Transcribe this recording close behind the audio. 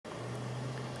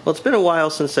Well, it's been a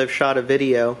while since I've shot a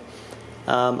video.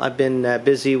 I've been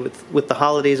busy with the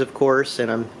holidays, of course,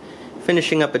 and I'm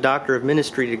finishing up a Doctor of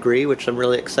Ministry degree, which I'm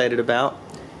really excited about.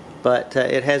 But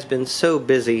it has been so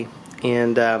busy,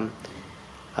 and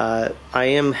I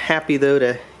am happy, though,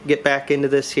 to get back into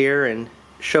this here and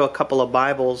show a couple of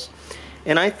Bibles.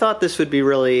 And I thought this would be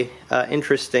really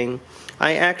interesting.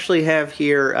 I actually have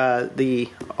here the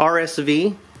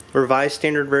RSV, Revised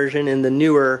Standard Version, and the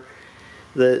newer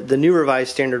the new Revised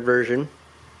Standard Version.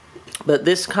 But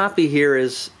this copy here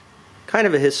is kind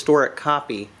of a historic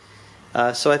copy.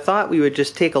 So I thought we would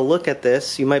just take a look at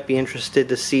this. You might be interested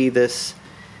to see this.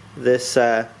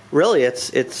 Really,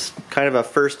 it's kind of a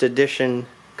first edition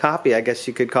copy, I guess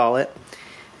you could call it.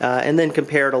 And then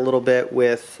compare it a little bit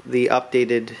with the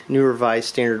updated New Revised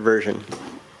Standard Version.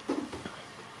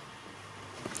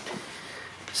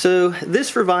 So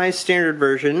this Revised Standard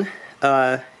Version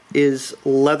is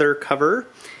leather cover,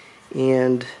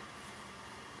 and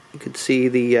you can see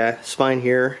the spine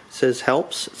here says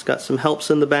helps. It's got some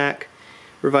helps in the back.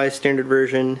 Revised Standard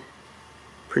Version,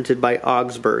 printed by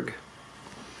Augsburg.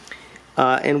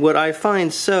 And what I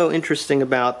find so interesting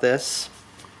about this,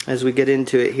 as we get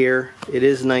into it here, it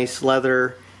is nice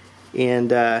leather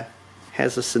and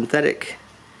has a synthetic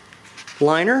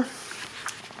liner.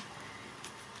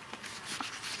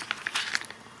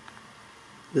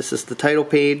 This is the title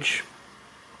page.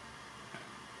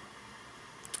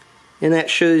 And that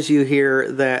shows you here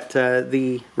that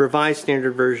the Revised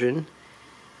Standard Version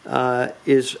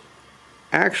is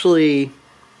actually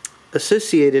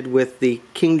associated with the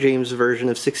King James Version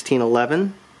of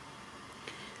 1611.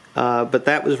 But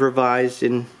that was revised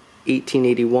in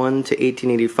 1881 to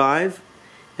 1885.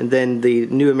 And then the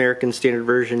New American Standard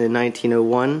Version in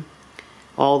 1901.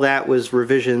 All that was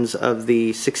revisions of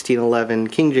the 1611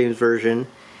 King James Version.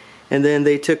 And then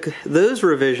they took those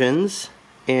revisions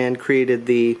and created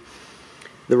the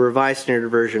Revised Standard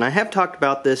Version. I have talked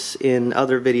about this in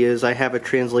other videos. I have a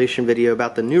translation video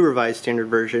about the New Revised Standard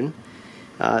Version.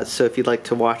 So if you'd like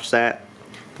to watch that,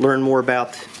 learn more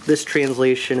about this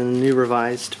translation and the New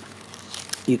Revised,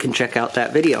 you can check out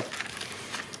that video.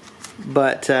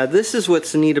 But this is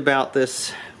what's neat about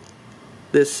this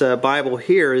Bible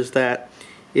here, is that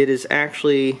it is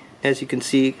actually, as you can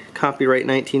see, copyright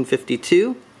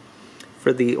 1952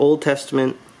 for the Old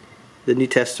Testament. The New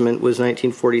Testament was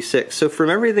 1946. So from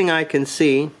everything I can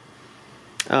see,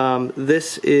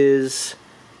 this is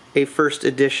a first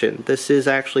edition. This is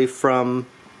actually from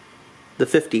the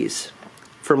 50s,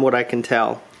 from what I can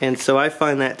tell. And so I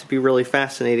find that to be really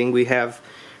fascinating. We have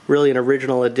really an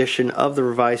original edition of the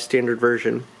Revised Standard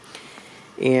Version.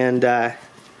 And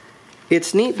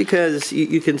it's neat because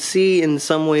you can see in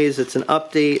some ways it's an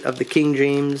update of the King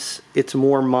James. It's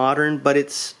more modern, but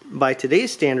it's, by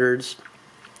today's standards,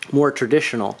 more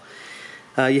traditional.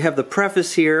 You have the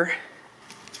preface here.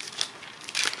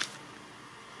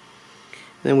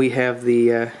 Then we have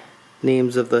the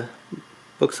names of the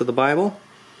books of the Bible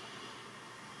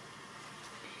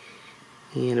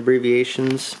and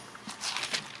abbreviations.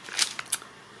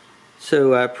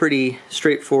 So pretty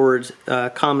straightforward,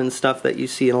 common stuff that you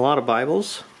see in a lot of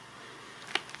Bibles.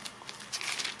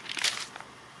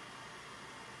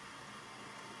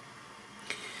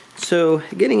 So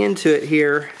getting into it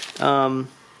here,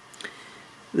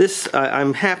 this,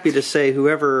 I'm happy to say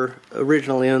whoever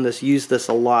originally owned this used this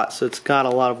a lot, so it's got a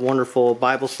lot of wonderful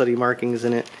Bible study markings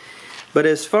in it. But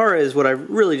as far as what I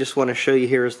really just want to show you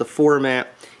here is the format.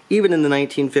 Even in the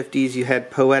 1950s you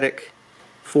had poetic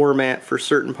format for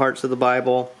certain parts of the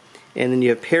Bible, and then you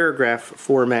have paragraph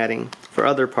formatting for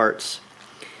other parts.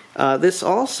 This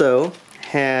also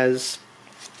has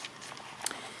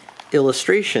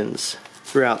illustrations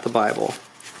throughout the Bible,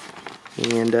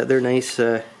 and they're nice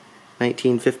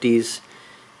 1950s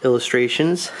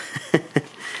illustrations.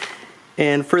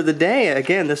 And for the day,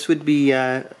 again, this would be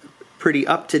pretty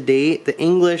up to date. The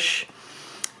English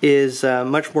is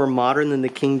much more modern than the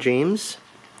King James.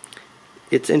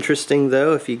 It's interesting,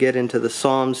 though, if you get into the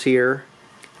Psalms here,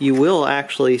 you will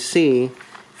actually see,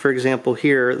 for example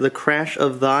here, the crash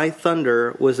of thy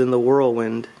thunder was in the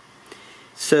whirlwind.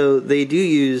 So they do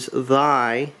use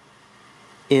thy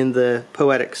in the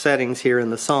poetic settings here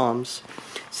in the Psalms.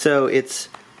 So it's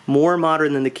more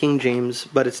modern than the King James,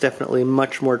 but it's definitely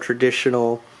much more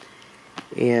traditional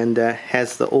and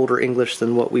has the older English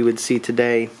than what we would see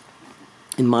today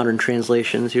in modern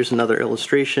translations. Here's another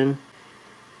illustration.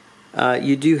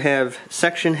 You do have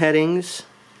section headings,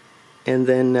 and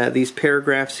then these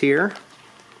paragraphs here.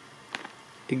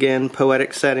 Again,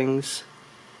 poetic settings.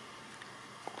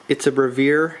 It's a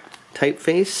Brevier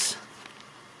typeface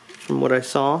from what I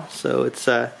saw, so it's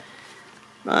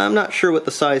I'm not sure what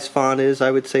the size font is.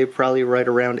 I would say probably right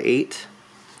around 8.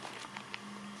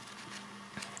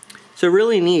 So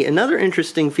really neat. Another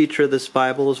interesting feature of this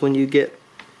Bible is when you get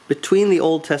between the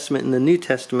Old Testament and the New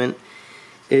Testament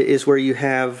is where you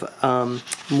have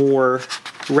more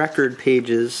record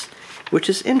pages, which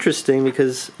is interesting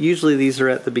because usually these are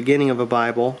at the beginning of a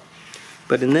Bible,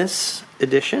 but in this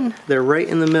edition they're right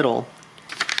in the middle.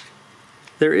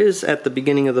 There is at the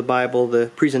beginning of the Bible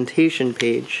the presentation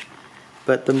page,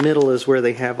 but the middle is where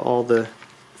they have all the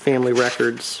family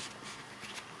records.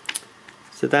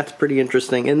 So that's pretty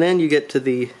interesting. And then you get to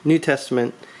the New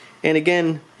Testament, and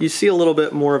again you see a little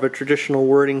bit more of a traditional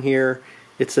wording here.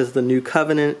 It says the New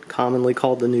Covenant, commonly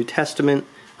called the New Testament,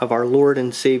 of our Lord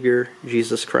and Savior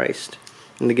Jesus Christ.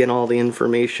 And again, all the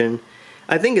information.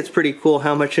 I think it's pretty cool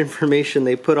how much information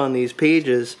they put on these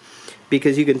pages,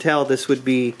 because you can tell this would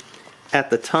be,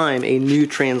 at the time, a new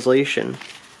translation.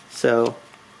 So,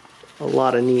 a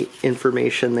lot of neat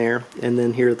information there. And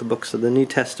then here are the books of the New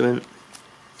Testament.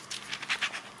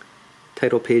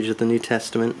 Title page of the New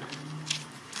Testament.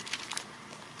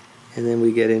 And then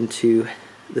we get into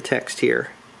the text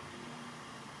here.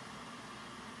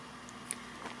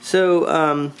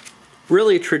 So,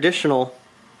 really traditional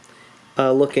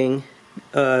looking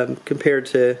compared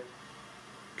to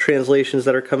translations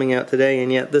that are coming out today,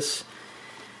 and yet this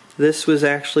was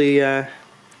actually a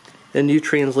new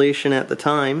translation at the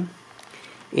time,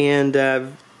 and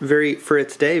very, for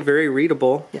its day, very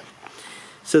readable. Yeah.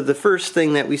 So the first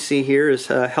thing that we see here is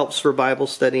helps for Bible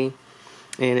study,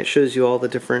 and it shows you all the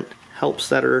different helps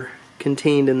that are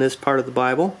contained in this part of the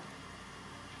Bible.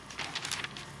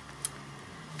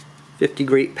 50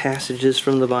 great passages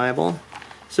from the Bible.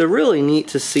 So really neat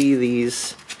to see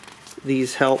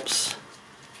these helps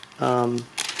and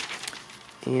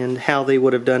how they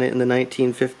would have done it in the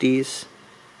 1950s.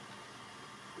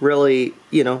 Really,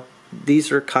 you know,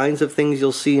 these are kinds of things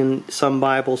you'll see in some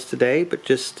Bibles today, but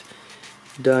just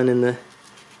done in the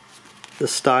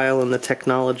style and the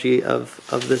technology of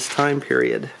this time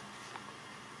period.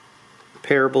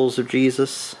 Parables of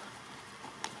Jesus.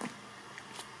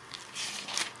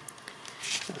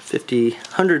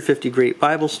 150 great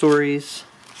Bible stories.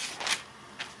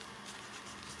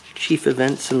 Chief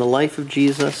events in the life of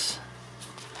Jesus.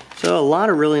 So a lot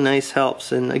of really nice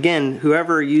helps. And again,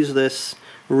 whoever used this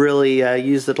really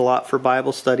used it a lot for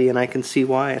Bible study, and I can see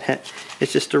why.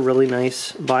 It's just a really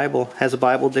nice Bible. Has a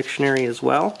Bible dictionary as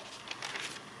well.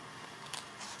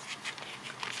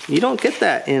 You don't get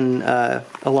that in a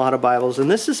lot of Bibles, and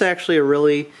this is actually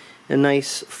a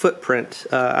nice footprint.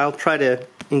 I'll try to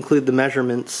include the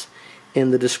measurements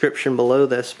in the description below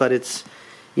this, but it's,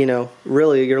 you know,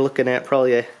 really you're looking at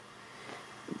probably a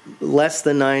less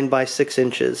than 9 by 6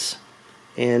 inches,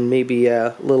 and maybe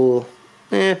a little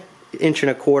inch and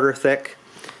a quarter thick.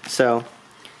 So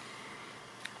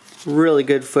really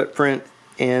good footprint,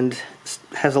 and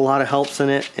has a lot of helps in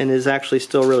it, and is actually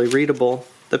still really readable.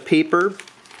 The paper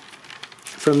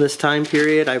from this time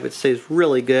period, I would say, is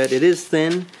really good. It is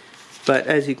thin, but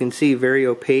as you can see, very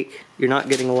opaque. You're not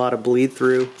getting a lot of bleed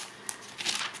through.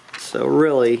 So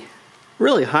really,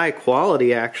 really high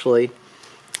quality actually.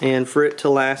 And for it to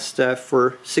last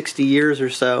for 60 years or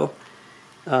so,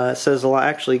 it says a lot,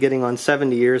 actually getting on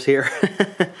 70 years here.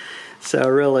 So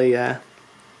really,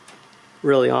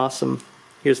 really awesome.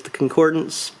 Here's the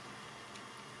concordance.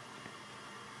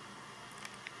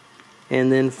 And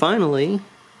then finally,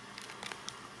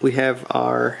 we have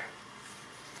our,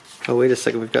 oh wait a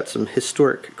second, we've got some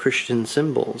historic Christian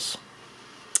symbols.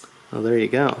 Oh, there you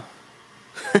go.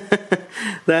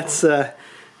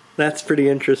 That's pretty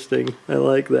interesting. I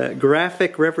like that.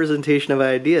 Graphic representation of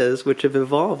ideas which have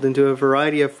evolved into a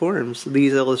variety of forms.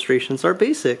 These illustrations are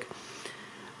basic,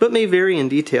 but may vary in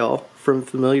detail from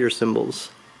familiar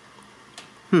symbols.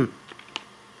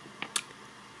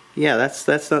 Yeah,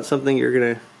 that's not something you're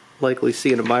going to likely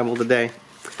see in a Bible today.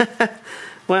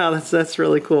 Wow, that's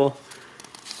really cool.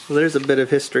 Well, there's a bit of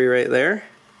history right there.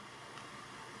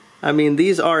 I mean,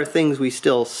 these are things we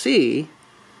still see.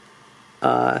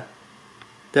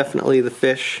 Definitely the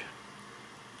fish,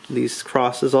 these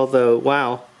crosses, although,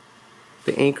 wow,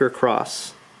 the anchor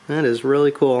cross. That is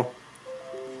really cool.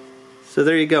 So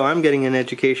there you go, I'm getting an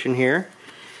education here.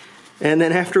 And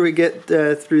then after we get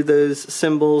through those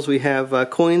symbols, we have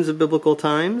coins of biblical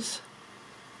times.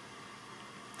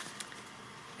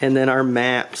 And then our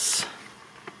maps.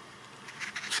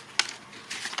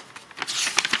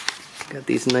 Got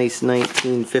these nice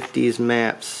 1950s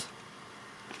maps.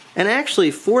 And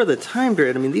actually, for the time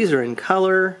period, I mean, these are in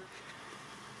color.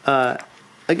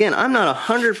 Again, I'm not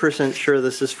 100% sure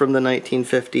this is from the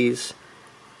 1950s,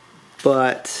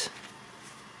 but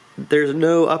there's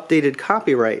no updated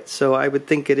copyright, so I would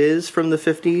think it is from the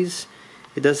 50s.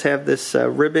 It does have this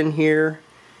ribbon here.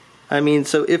 I mean,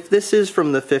 so if this is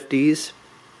from the 50s,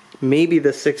 maybe the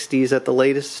 60s at the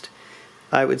latest,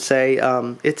 I would say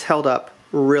it's held up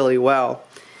really well.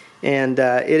 And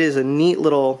it is a neat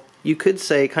little, you could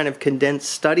say, kind of condensed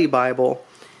study Bible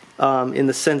in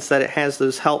the sense that it has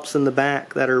those helps in the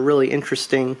back that are really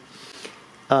interesting.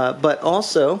 But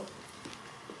also,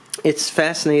 it's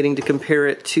fascinating to compare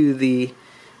it to the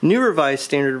New Revised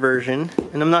Standard Version.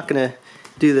 And I'm not going to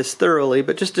do this thoroughly,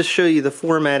 but just to show you the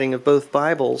formatting of both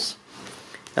Bibles,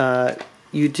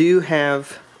 you do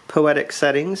have poetic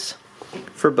settings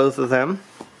for both of them.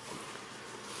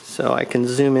 So I can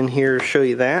zoom in here to show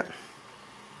you that.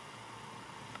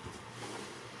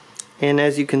 And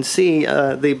as you can see,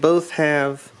 they both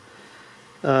have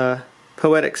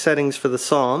poetic settings for the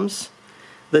Psalms.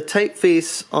 The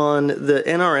typeface on the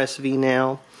NRSV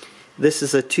now, this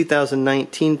is a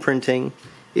 2019 printing,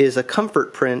 is a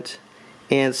comfort print,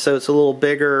 and so it's a little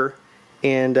bigger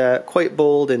and quite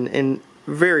bold and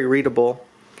very readable.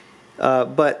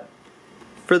 But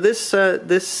for this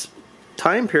this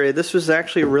time period, this was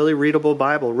actually a really readable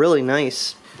Bible, really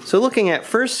nice. So looking at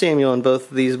 1 Samuel in both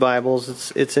of these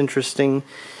Bibles, it's interesting.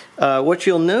 What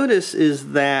you'll notice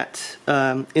is that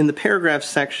in the paragraph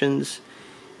sections,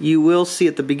 you will see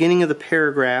at the beginning of the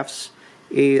paragraphs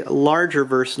a larger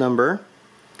verse number,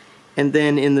 and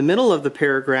then in the middle of the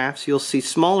paragraphs you'll see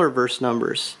smaller verse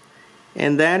numbers.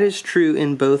 And that is true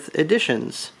in both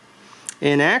editions.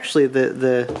 And actually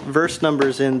the verse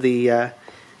numbers in the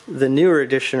newer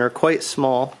edition are quite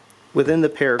small within the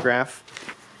paragraph.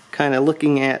 Kind of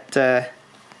looking at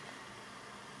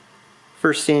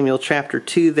 1 Samuel chapter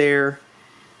 2 there.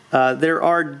 There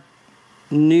are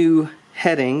new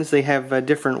headings. They have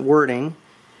different wording,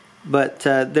 but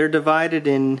they're divided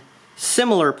in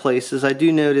similar places. I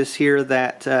do notice here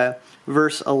that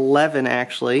verse 11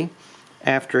 actually,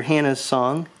 after Hannah's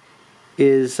song,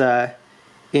 is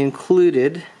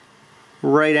included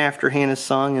right after Hannah's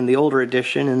song in the older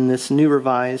edition. In this new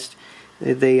revised,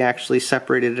 they actually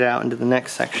separated it out into the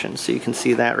next section. So you can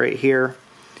see that right here.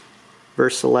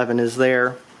 Verse 11 is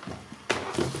there.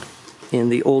 In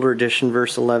the older edition,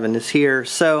 verse 11 is here.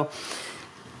 So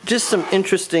just some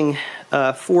interesting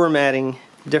formatting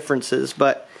differences,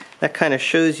 but that kind of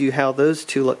shows you how those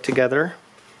two look together.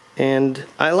 And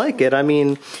I like it. I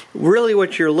mean, really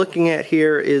what you're looking at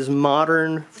here is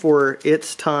modern for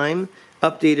its time,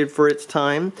 updated for its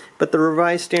time, but the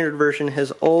Revised Standard Version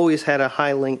has always had a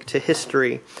high link to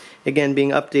history. Again, being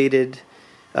updated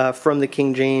from the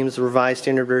King James, the Revised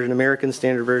Standard Version, American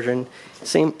Standard Version.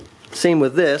 Same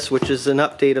with this, which is an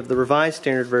update of the Revised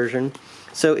Standard Version.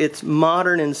 So it's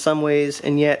modern in some ways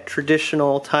and yet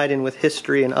traditional, tied in with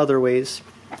history in other ways.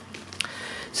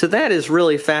 So that is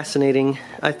really fascinating.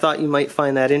 I thought you might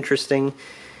find that interesting.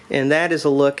 And that is a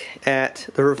look at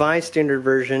the Revised Standard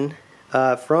Version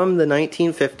from the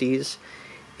 1950s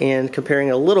and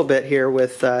comparing a little bit here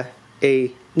with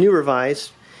a new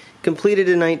revised, completed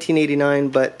in 1989,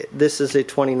 but this is a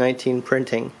 2019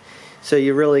 printing. So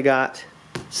you really got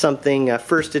something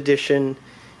first edition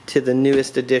to the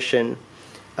newest edition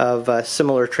of a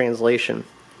similar translation.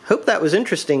 Hope that was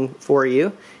interesting for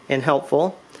you and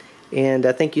helpful. And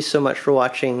thank you so much for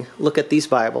watching Look at These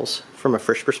Bibles from a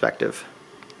Frisch Perspective.